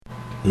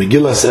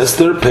Megilat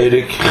Esther,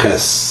 Perik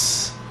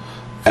Ches.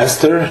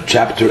 Esther,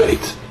 chapter 8.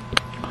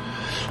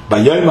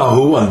 Bayom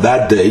Ahu, on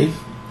that day,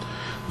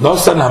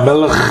 Nosan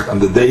HaMelech, on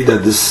the day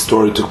that this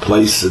story took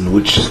place, in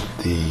which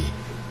the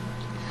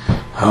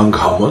hung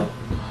Haman,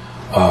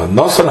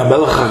 Nosan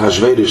HaMelech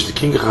HaChashverosh, the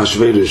king of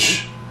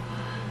Chashverosh,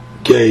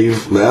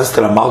 gave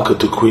LeEsther HaMalka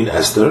to Queen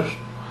Esther,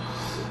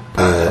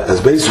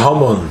 as Beis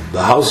Haman,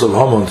 the house of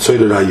Haman,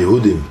 Tzoder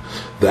HaYehudim,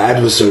 the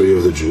adversary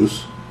of the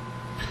Jews.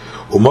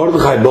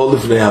 Mordechai bo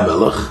lifnei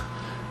HaMelech,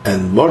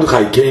 and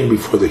Mordechai came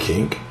before the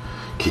king.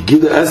 Ki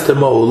gida Esther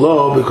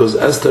ma'ulah, because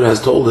Esther has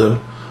told him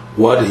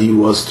what he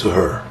was to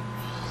her.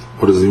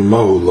 What does it mean,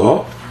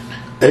 ma'ulah?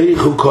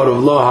 Eichu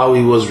karavlah, how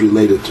he was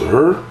related to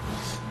her,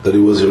 that he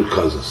was her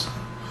cousin.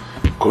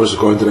 Of course,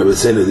 according to Rabbi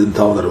Tzena, he didn't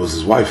tell him that it was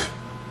his wife.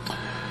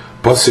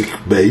 Pasuk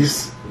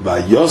Beis,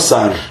 by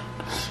Yosar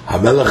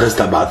HaMelech es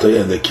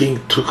tabatoi, and the king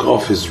took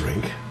off his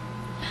ring,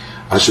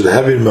 asher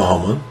hevin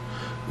me'Haman,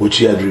 which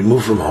he had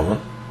removed from Haman.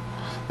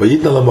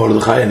 Vayitna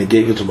Mordechai, and he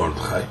gave it to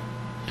Mordechai.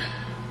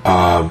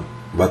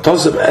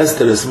 Vatosef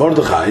Esther is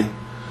Mordechai,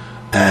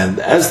 and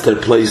Esther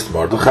placed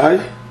Mordechai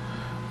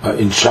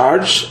in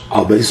charge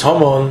al Beis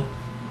Haman,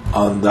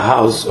 on the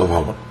house of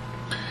Haman.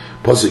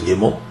 Pasuk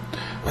Gimel.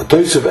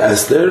 Vatosef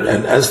Esther,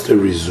 and Esther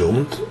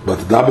resumed,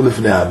 Vatadaber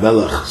lifnei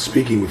HaMelech,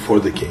 speaking before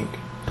the king.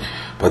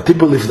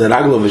 Vatipol lifnei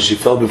Raglav, and she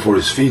fell before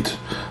his feet.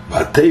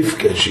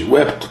 Vatevk, and she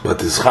wept.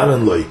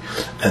 Vatischanan loy,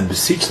 and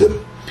beseeched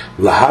them.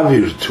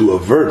 Lahavir, to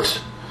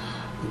avert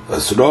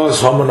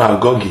Asroas Haman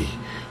Agogi,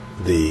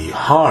 the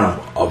harm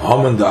of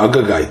Haman the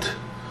Agagite,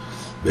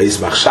 Beis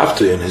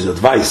Machshavto, in his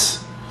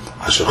advice,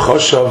 Asher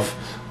Choshav,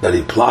 that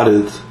he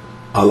plotted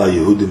ala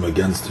Yehudim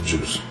against the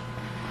Jews.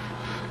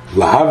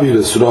 Lahavir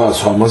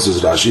Asroas Haman,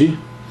 says Rashi,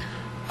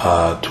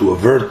 to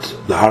avert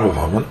the harm of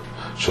Haman,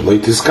 Shaloi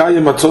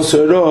Tiskayim Atzos,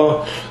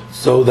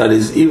 so that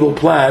his evil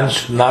plan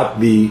should not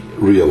be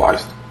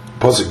realized.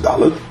 Pasuk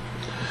Dalet.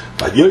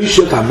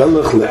 Vayoyishet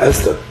HaMelech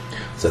LeEsther,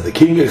 so the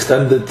king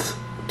extended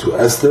to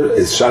Esther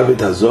is Sharvit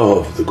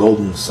HaZohov, the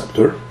golden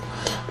scepter.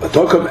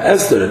 Vatokam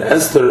Esther, and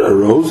Esther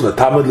arose,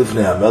 Vatamad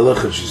lifnei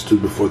HaMelech, and she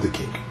stood before the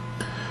king.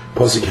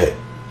 Pasuk Hey.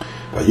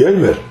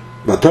 Vayomer,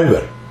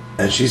 Vatomer,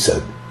 and she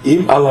said,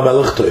 Im ala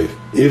Melech Toiv,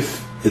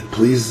 if it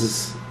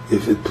pleases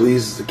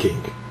the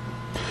king.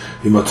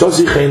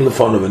 V'matzosi chein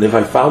lefonov, and if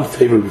I found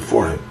favor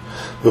before him.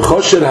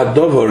 V'chosher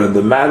hadover, and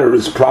the matter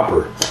is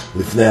proper,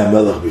 lifnei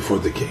HaMelech, before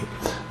the king.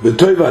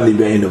 V'toiv ani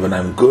be'enov, and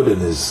I'm good in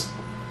his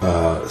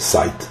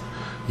sight.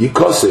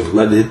 Yikosef,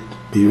 let it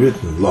be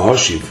written,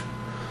 lahoshiv,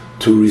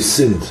 to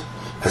rescind,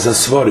 as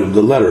asvarim,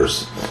 the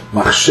letters,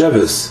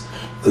 machsheves,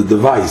 the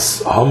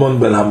device, Haman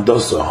ben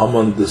Hamdosa,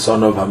 Haman the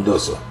son of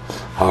Hamdosa,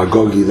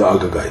 Ha'agogi the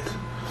Agagite,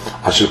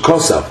 asher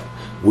kosav,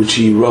 which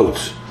he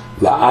wrote,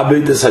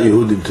 la'abed es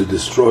HaYehudim, to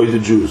destroy the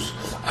Jews,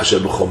 asher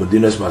b'chol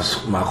medinas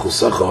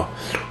machusecha,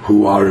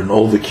 who are in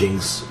all the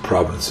king's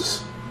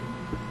provinces.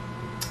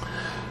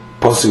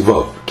 Pasuk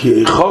Vav,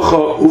 ki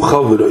eichocha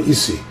uchal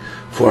v'ro'isi,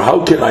 for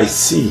how can I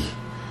see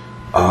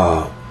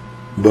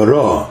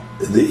bara,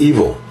 the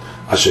evil,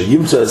 asher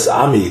yimtza es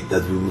ami,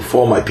 that will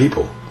befall my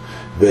people,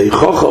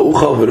 ve'ichocha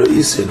uchal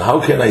v'ro'isi, and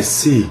how can I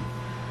see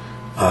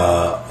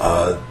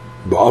ba'avda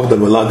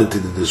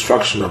meladeti, the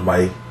destruction of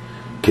my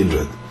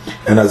kindred.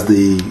 And as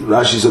the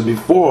Rashi said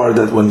before,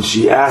 that when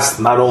she asked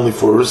not only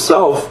for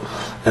herself,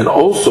 and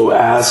also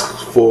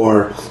asked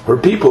for her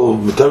people,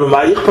 what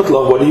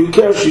do you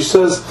care? She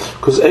says,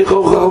 because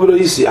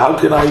how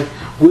can I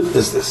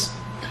witness this?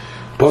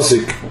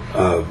 Pasuk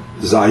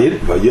Zayin,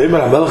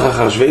 Vayomer HaMelech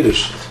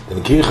HaChashverosh,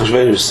 and King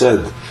Chashverosh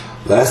said,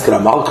 LeEsther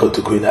HaMalka,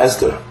 to Queen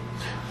Esther,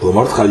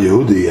 Mordechai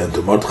Yehudi, and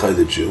to Mordechai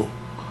the Jew,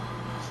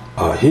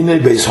 Hinei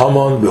Beis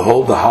Haman,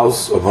 behold the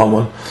house of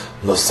Haman,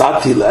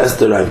 Nosati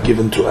LeEsther, I have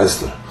given to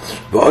Esther.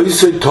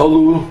 V'oisei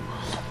tolu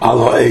al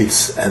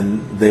ha'etz,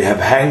 and they have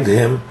hanged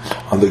him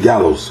on the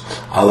gallows.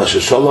 Al asher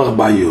sholach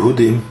by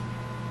Yehudim,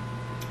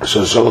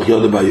 asher sholach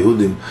yoda by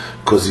Yehudim,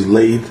 because he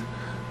laid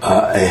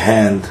a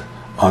hand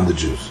on the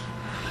Jews.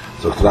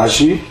 So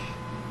Rashi,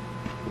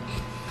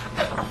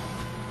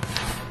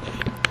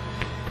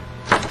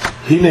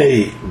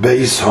 Hinei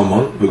Beis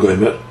Haman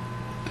v'goymer.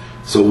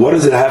 So what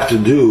does it have to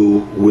do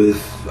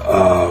with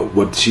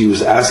what she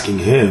was asking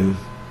him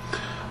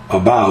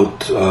about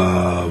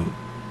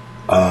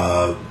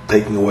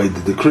taking away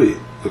the decree?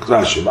 Look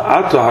Rashi.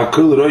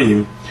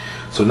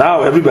 So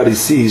now everybody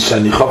sees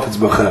Shani Chofetz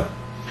Bachem,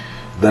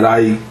 that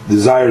I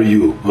desire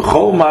you.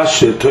 V'chol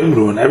mashe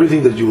toimru, and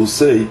everything that you will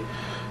say,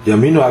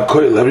 Yaminu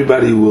HaKoil,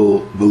 everybody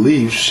will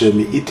believe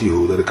Shemi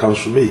Itihu, that it comes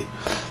from me.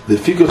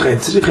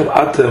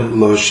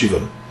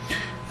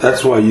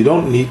 That's why you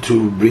don't need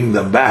to bring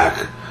them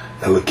back,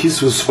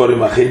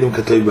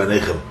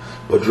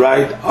 but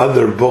write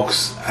other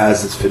books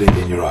as it's fitting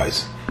in your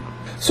eyes.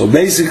 So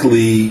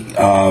basically,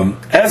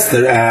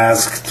 Esther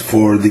asked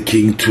for the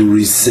king to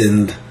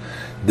rescind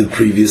the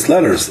previous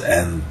letters,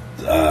 and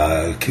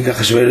King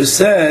Achashverosh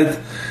said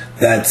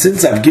that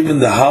since I've given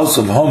the house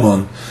of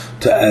Haman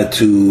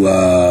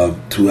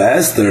to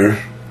Esther,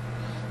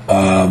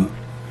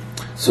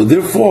 So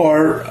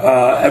therefore,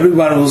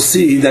 everyone will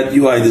see that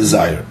you I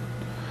desire.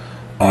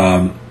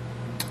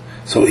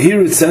 So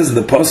here it says in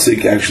the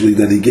pasuk actually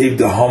that he gave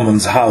the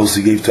Haman's house,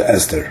 he gave to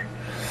Esther.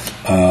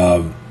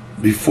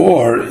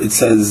 Before it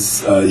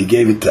says he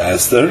gave it to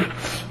Esther,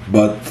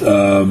 but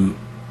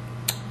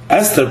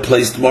Esther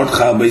placed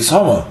Mordechai Beis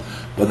Haman,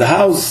 but the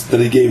house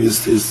that he gave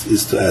is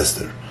to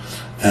Esther.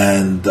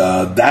 And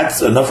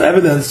that's enough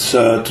evidence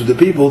to the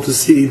people to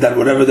see that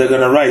whatever they're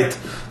going to write,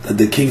 that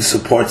the king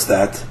supports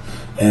that,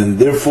 and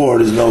therefore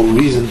there's no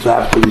reason to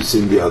have to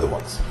rescind the other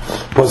ones.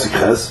 Pasuk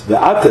says,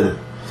 "Ve'atem,"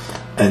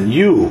 and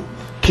you,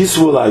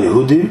 Kisvu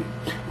LaYehudim,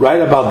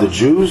 write about the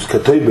Jews,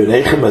 Katoi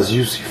Beneichem, as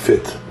you see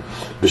fit,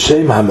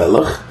 B'Shem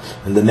HaMelech,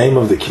 in the name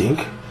of the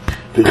king,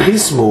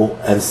 V'Chismu,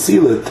 and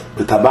seal it,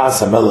 B'Tabas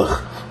HaMelech,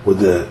 with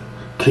the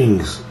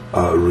king's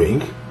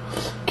ring,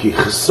 Ki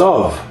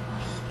Chesov,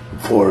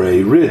 for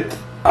a writ,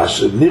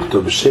 Asher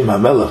Nichto B'Shem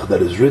HaMelech,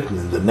 that is written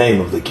in the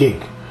name of the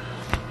king,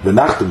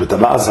 V'Nachto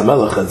B'Tabas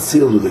HaMelech, and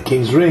sealed with the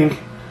king's ring,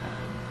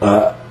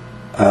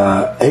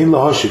 Ein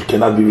Lahoshiv,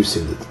 cannot be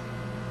rescinded.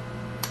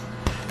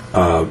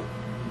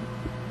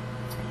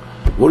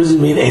 What does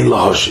it mean, Ein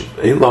Lahoshiv?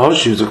 Ein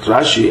Lahoshiv, Dr.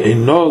 Rashi,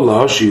 Ein No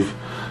Lahoshiv,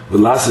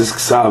 V'Lasis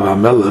Ksav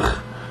HaMelech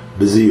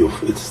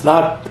B'Ziyuf. It's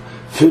not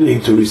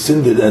fitting to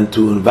rescind it and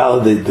to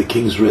invalidate the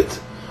king's writ.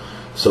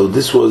 So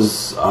this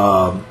was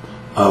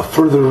a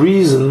further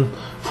reason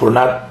for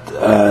not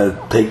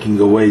taking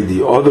away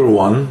the other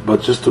one,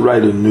 but just to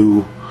write a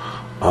new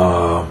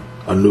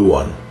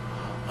one.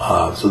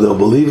 So they'll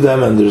believe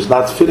them, and there's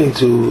not fitting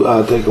to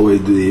take away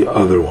the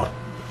other one.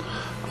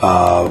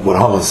 What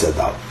Haman said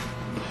out.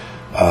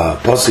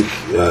 Pasuk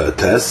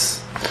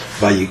Tes,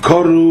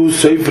 Vayikoru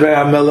Seifrei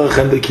HaMelech,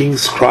 and the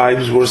king's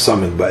scribes were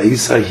summoned by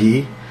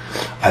Isahi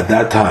at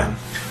that time.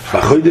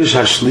 Chodesh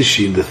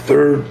Hashlishi, in the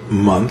 3rd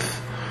month,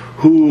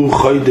 Hu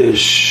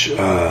Chodesh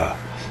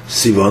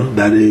Sivan,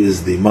 that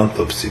is the month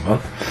of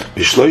Sivan,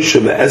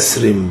 Bishloisha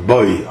Be'esrim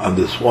Boy, on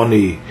the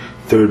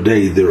 23rd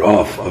day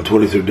thereof,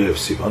 23rd day of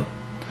Sivan,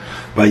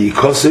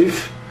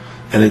 Vayikosef,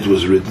 and it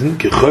was written,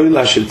 Kechoil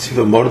Asher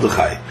Tziva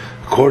Mordechai,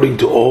 according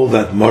to all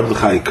that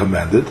Mordechai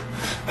commanded,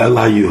 El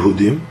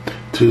HaYehudim,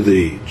 to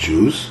the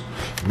Jews,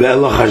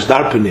 Be'el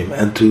HaShdarpenim,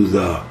 and to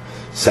the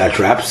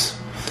satraps,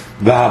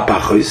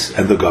 V'HaPachos,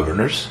 and the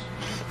governors,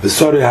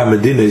 V'Sorei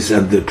HaMedinos,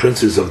 and the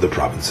princes of the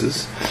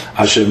provinces,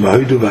 Asher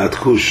Mahoidu V'Ad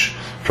Kush,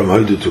 from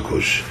Hoidu to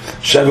Kush,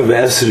 Sheva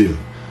V'Esrim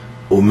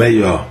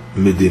Umeya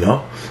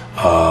Medina,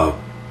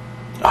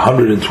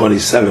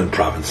 127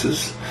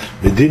 provinces,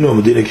 Medina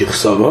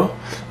Kichsava,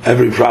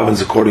 every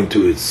province according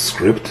to its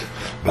script,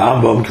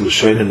 V'Ambam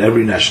Kilshoin, and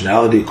every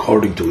nationality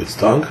according to its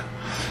tongue,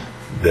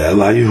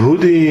 Ve'ela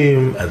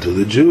Yehudim, and to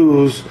the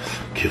Jews,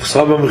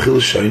 Kichsava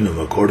Mechilshoinim,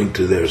 according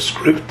to their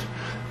script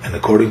and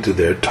according to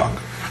their tongue.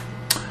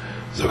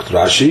 Zokt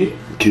Rashi,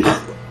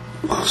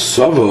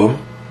 Kichsava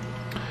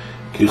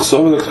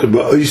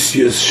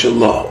Ba'oisius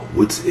Shalah,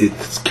 with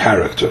its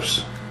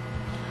characters,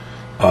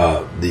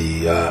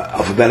 the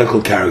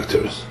alphabetical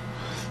characters.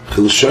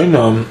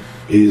 Chilshoinam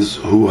is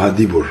Hu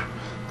Hadibur,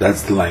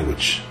 that's the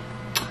language.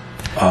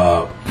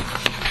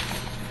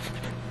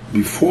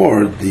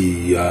 Before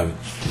the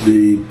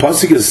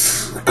pasuk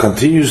is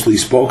continuously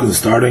spoken,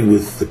 starting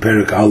with the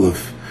Perek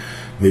Aleph,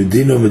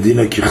 Medina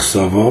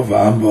Kichsava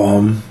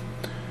V'Am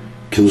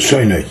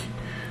Kilshoinai.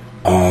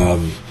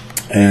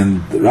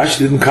 And Rashi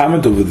didn't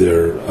comment over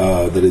there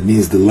that it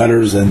means the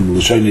letters and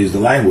Lushoinai is the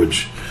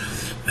language.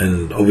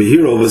 And over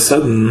here, all of a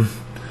sudden,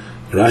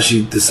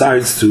 Rashi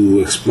decides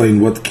to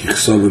explain what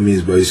Kichsava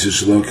means by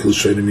Yisrael.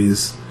 Kilshoinai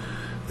means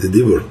the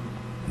Dibur,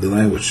 the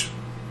language.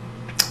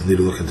 I need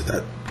to look into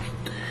that.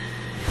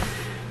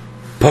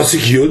 Pasuk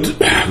Yud,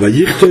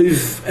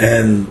 Vayichtov,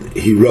 and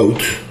he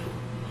wrote,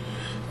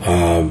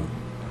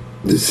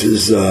 this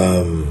is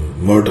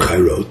Mordechai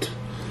wrote,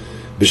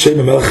 B'Shem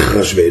HaMelech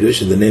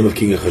Achashverosh, in the name of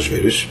King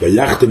Achashverosh,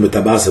 Vayachtem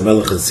B'Tabas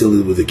HaMelech, and sealed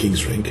it with the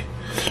king's ring,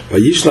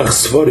 Vayishlach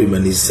Sforim,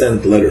 and he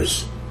sent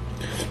letters,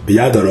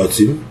 B'Yad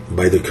HaRotzim,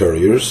 by the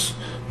couriers,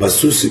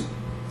 Basusi,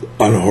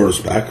 on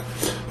horseback,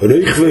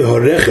 Reichve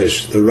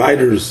HaRechesh, the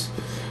riders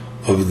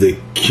of the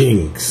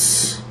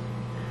kings,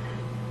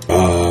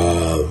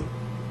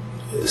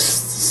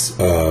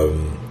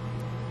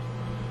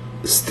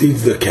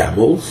 steeds, the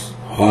camels,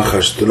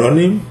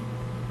 Hachashtronim,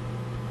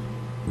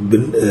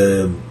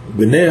 B'nei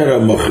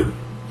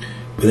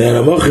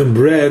Haramochim,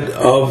 bread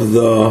of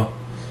the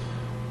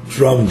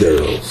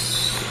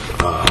dromedariles.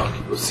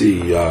 Let's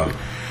see,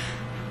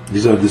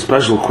 these are the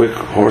special quick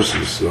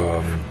horses.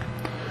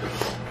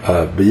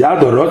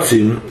 B'yad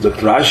HaRotzim, the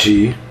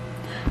Rashi,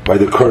 by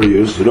the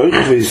couriers,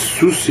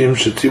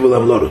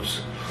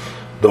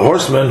 the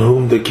horsemen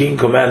whom the king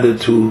commanded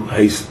to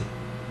hasten.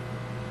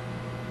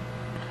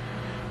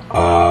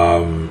 I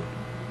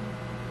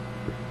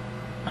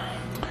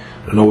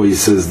don't know why he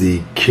says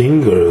the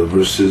king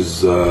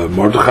versus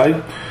Mordechai.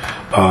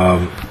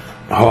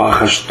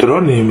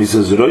 Ha'achashtronim, he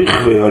says roich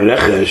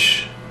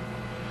ve'orechesh.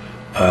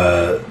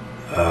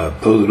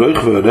 Those roich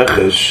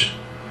ve'orechesh,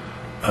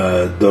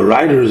 the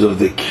riders of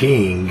the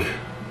king,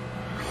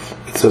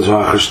 It says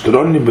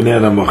Hachashtroni b'nei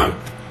Ramachim.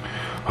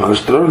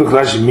 Hachashtroni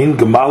l'klashi min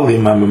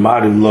gemalim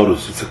ha'memarim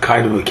lorus. It's a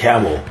kind of a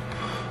camel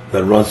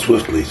that runs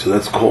swiftly. So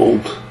that's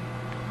called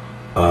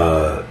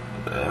Hachashtroni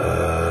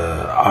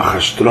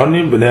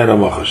b'nei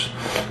Ramachim.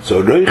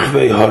 So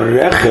Reichvei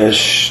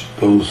harechesh,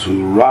 those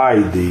who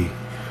ride the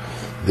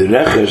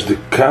rechesh, the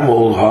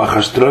camel,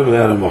 Hachashtroni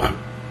b'nei Ramachim.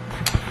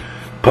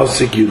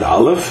 Pasuk Yud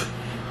Aleph.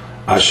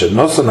 Asher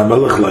nosan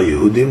hamelech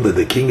laYehudim, that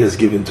the king has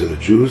given to the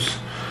Jews.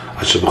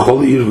 Asher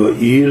b'chol ir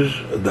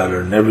va'ir, that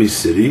are in every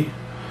city.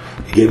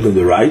 He gave them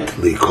the right,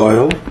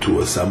 likoil, to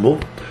assemble,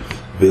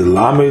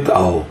 v'lamed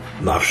al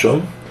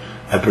nafshom,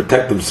 and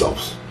protect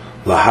themselves.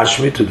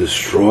 Lahashmi, to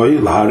destroy,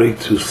 laharik,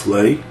 to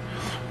slay,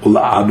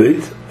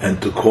 ula'abed, and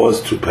to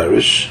cause to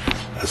perish.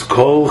 As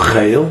kol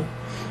chayil,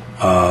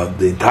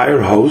 the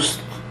entire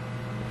host,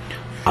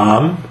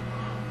 am,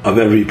 of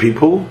every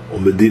people,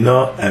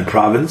 medina and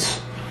province,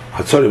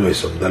 Hatzarim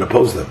Esom, that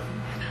oppose them.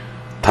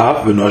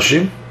 Tav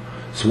v'noshim,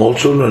 small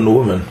children and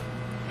women,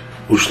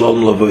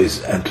 Ushlom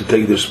Lavois, and to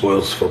take their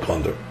spoils for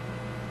plunder.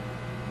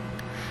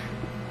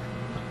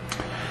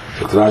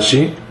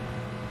 Rashi,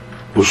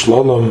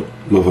 Ushlom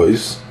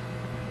Lavois,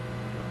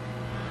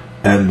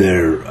 and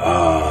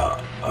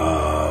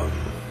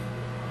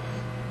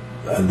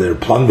their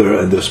plunder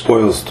and their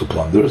spoils to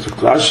plunder.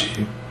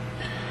 Rashi,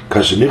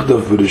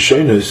 Kashenichdav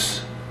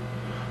v'rishonis,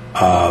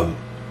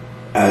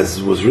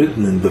 as was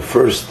written in the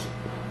first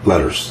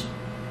letters,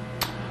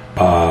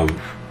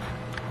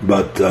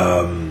 but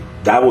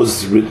that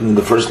was written in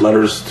the first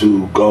letters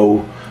to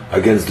go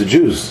against the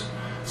Jews.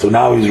 So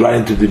now he's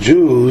writing to the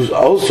Jews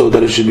also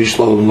that it should be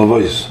shalom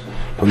lavois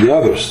from the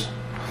others.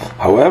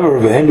 However,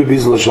 the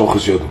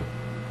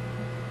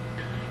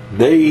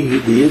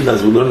Yidden,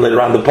 as we learn later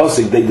on the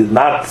pasuk, they did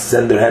not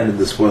send their hand in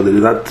the spoil. They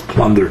did not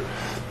plunder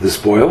the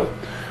spoil.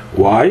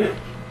 Why?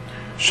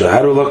 They showed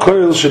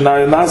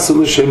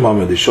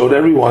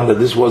everyone that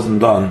this wasn't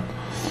done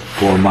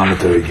for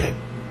monetary gain.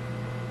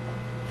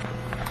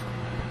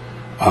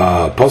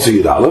 Pasuk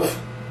Yud Aleph.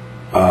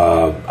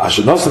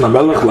 Asher nosan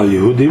hamelech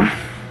laYehudim.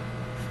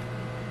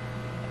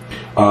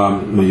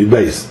 Yud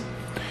Beis.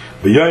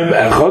 B'yom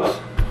echad,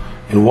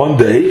 in one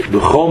day,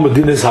 b'chol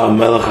medinas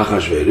hamelech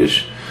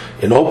Achashverosh,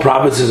 in all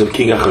provinces of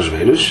King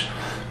Achashverosh,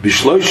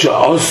 b'shloisha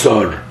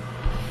osar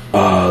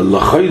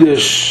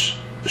l'chodesh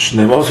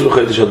shneim osar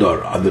l'chodesh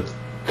Adar, on the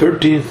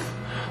 13th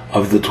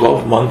of the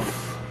 12th month,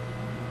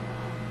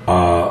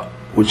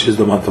 which is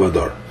the month of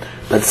Adar.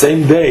 That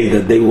same day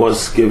that they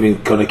was going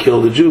to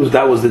kill the Jews,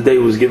 that was the day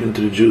it was given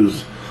to the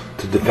Jews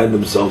to defend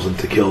themselves and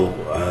to kill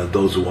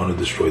those who want to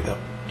destroy them.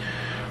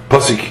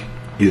 Pasuk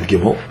Yud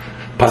Gimel,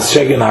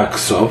 Passhegen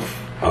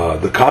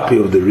HaKsov, the copy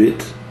of the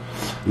writ,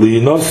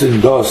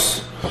 Liyinosin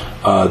Dos,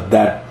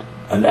 that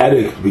an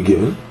edict be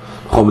given,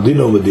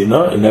 Chomedino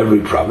Medina, in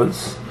every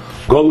province,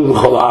 Golu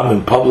L'chol Am,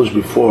 and published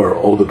before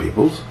all the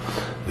peoples,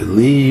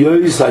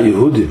 Liyois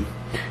HaYehudim,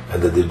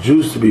 and that the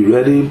Jews to be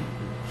ready,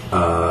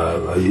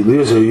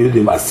 Liyois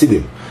HaYehudim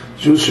Asidim,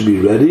 Jews should be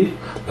ready,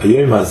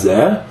 Layom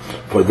Hazeh,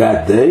 for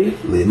that day,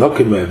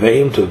 Linokim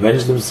Meveim, to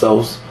avenge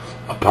themselves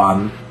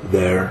upon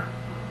their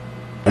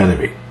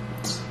enemies.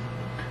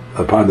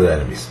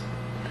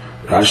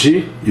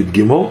 Rashi, Yud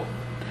Gimel,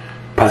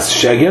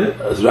 Passhegen,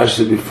 as Rashi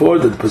said before,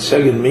 that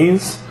Passhegen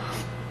means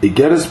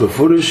Igeres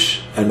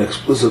Mefurish, an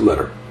explicit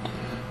letter.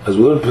 As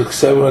we learned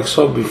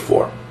Pesach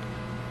before.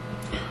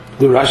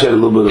 The Rashi had a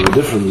little bit of a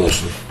different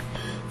lesson.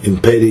 In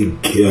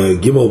Perik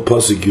Gimel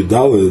Pasuk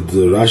Yudaled,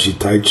 the Rashi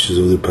teaches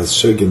of the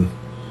Passhegen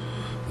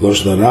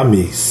Loshon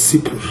Arami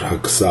Sipur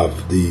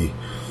Haksav, the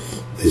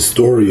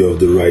story of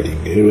the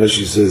writing. Here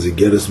Rashi says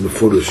Igeres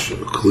Mefurish,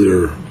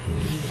 clear.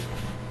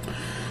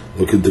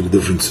 Look into the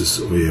differences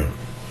over here.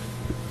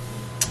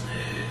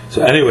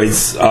 So,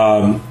 anyways,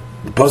 the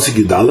Pasuk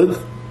Yudaled,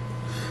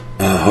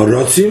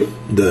 Horotzim,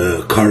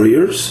 the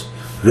couriers,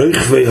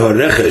 Reichvei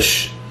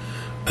harechesh,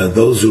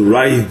 those who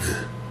ride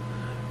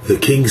the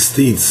king's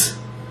steeds,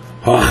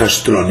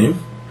 Hachashtronim,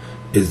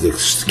 is the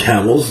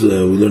camels. We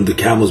learned the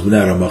camels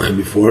b'nei Ramachim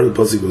before. The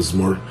pasuk was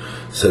more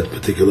said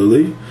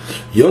particularly.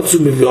 Yotzu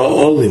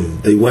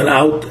miv'olim, they went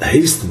out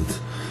hastened,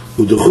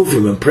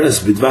 udechufim, and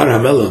pressed bidvar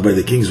hamelach, by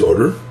the king's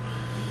order.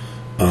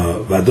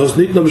 Vados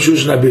nitna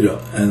b'shushan abira,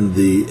 and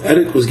the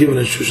edict was given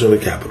in Shushan, the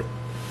capital.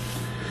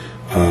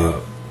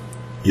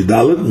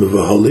 Yudalad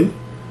miv'olim,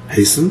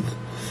 hastened.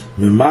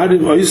 They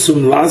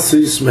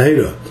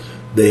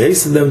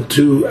hastened them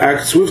to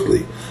act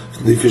swiftly,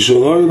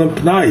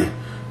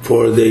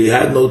 for they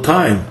had no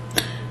time,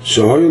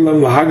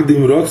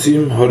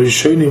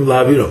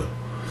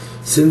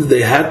 since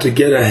they had to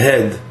get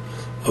ahead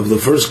of the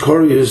first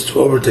couriers to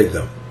overtake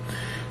them.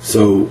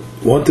 So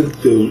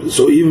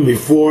even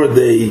before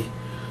they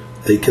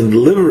can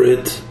deliver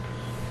it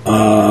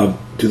to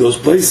those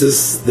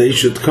places, they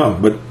should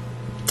come. But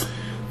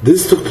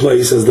this took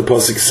place, as the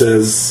pasuk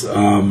says,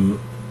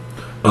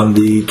 on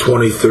the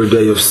 23rd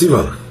day of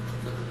Sivan,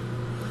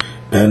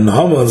 and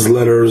Haman's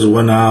letters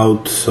went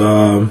out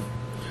on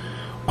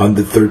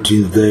the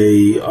 13th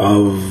day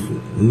of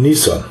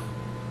Nisan.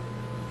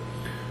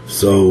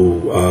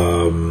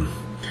 So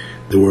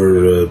There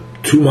were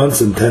 2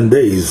 months and 10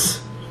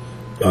 days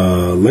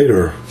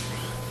later.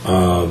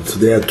 So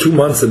they had 2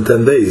 months and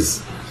 10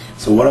 days.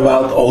 So what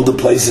about all the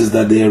places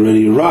that they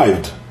already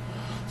arrived?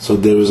 So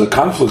there was a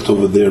conflict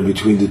over there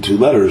between the two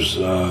letters.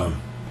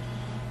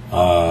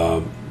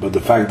 But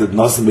the fact that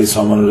Nasan Beis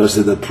Haman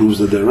said that proves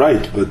that they're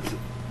right. But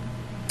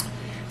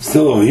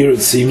still, over here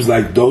it seems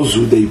like those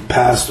who they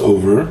passed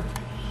over,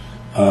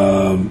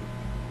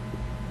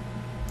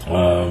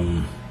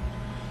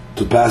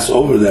 to pass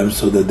over them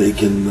so that they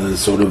can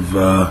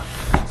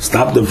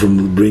stop them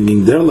from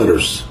bringing their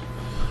letters.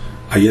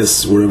 I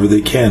guess wherever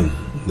they can,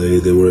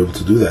 they were able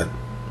to do that.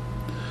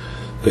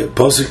 Okay,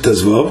 Posik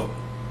Tezvav.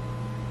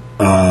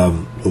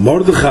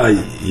 Mordechai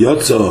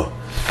Yotzo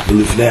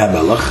B'lifnei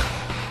HaMelech,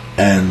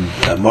 and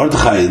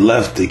Mordechai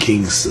left the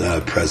king's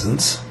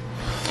presence,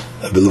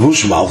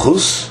 B'levush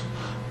Malchus,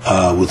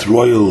 with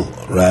royal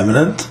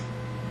raiment,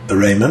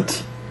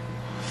 Tcheles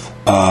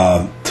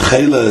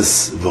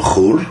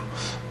V'chur,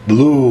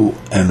 blue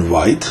and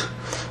white,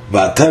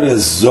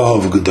 V'ateres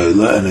Zohav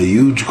Gedola, and a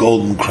huge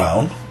golden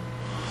crown.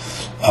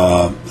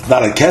 It's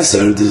not a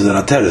keser, this is an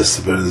ateres,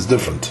 apparently it's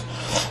different.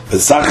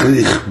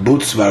 V'sachrich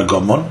butz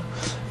v'argomon,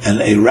 and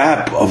a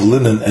wrap of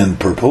linen and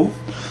purple.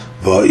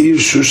 Va'ir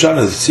Shushan,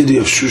 the city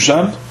of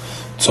Shushan,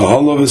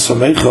 Tzaholo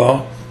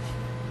v'samecha,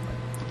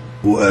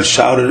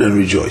 shouted and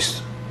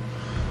rejoiced.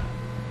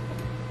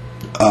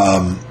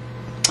 Now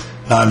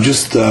I'm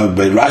just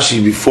by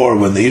Rashi before,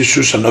 when the Ir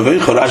Shushan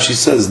Novecha, Rashi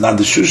says not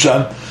the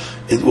Shushan,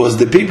 it was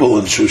the people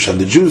in Shushan,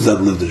 the Jews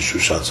that lived in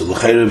Shushan. So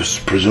L'cheir,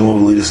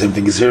 presumably the same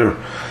thing is here,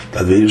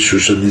 that the Ir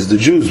Shushan is the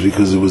Jews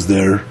because it was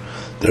their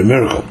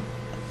miracle.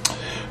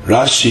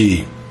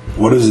 Rashi,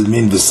 what does it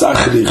mean? The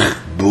Sachrich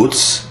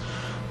boots,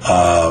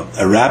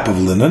 a wrap of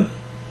linen.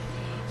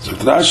 So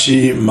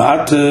Rashi,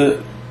 Mate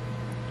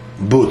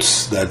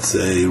boots, that's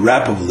a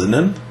wrap of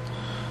linen.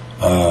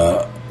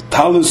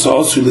 Talus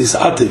Osulis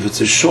Atif,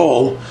 it's a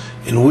shawl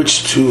in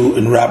which to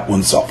enwrap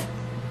oneself.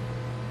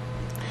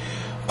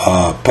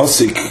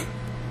 Posik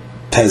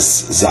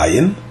Tes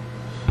Zayin,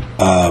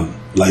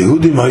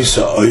 Layehudim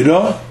Haisa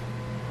Oira,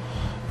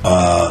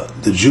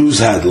 the Jews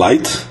had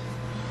light,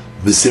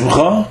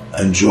 V'simcha,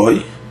 and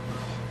joy,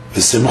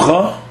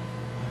 V'simcha,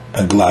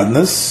 and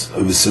gladness,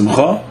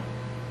 V'simcha,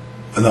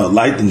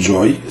 light and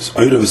joy,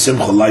 Oira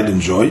V'simcha, light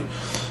and joy,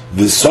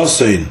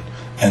 V'sosein,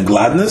 and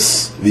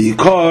gladness,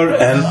 V'yikar,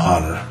 and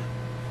honor.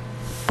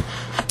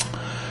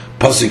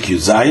 Pasuk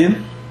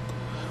Yuzayin,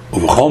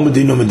 Uv'chol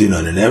Medina Medina,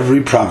 and in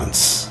every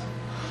province,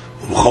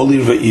 Uv'chol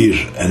Ir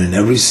V'ir, and in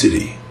every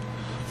city,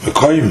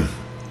 V'koyim,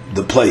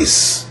 the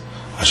place,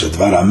 Asher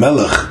Dvar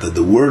HaMelech, that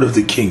the word of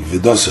the king,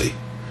 V'dosei,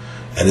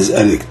 and his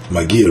edict,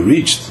 Magia,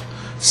 reached,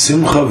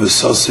 Simcha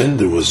V'sosin,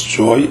 there was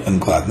joy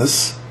and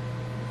gladness,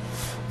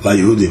 La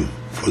Yehudim,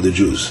 for the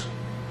Jews,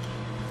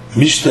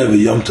 Mishteh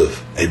V'yom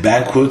Tov, a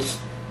banquet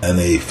and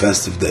a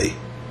festive day.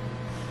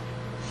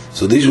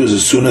 So this was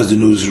as soon as the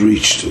news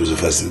reached, it was a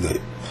festive day.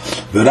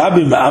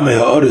 V'rabim ma'amei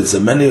ha'oretz,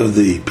 and many of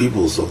the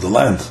peoples of the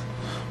land,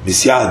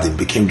 misyadim,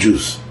 became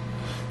Jews.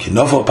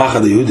 Kinofal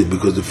pachad Yehudim,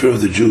 because the fear of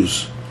the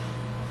Jews,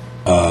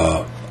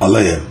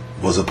 aleihem,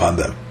 was upon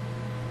them.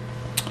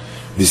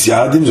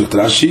 Misyadim, Zok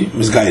Rashi,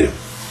 misgairim,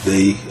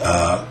 they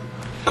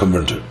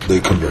converted.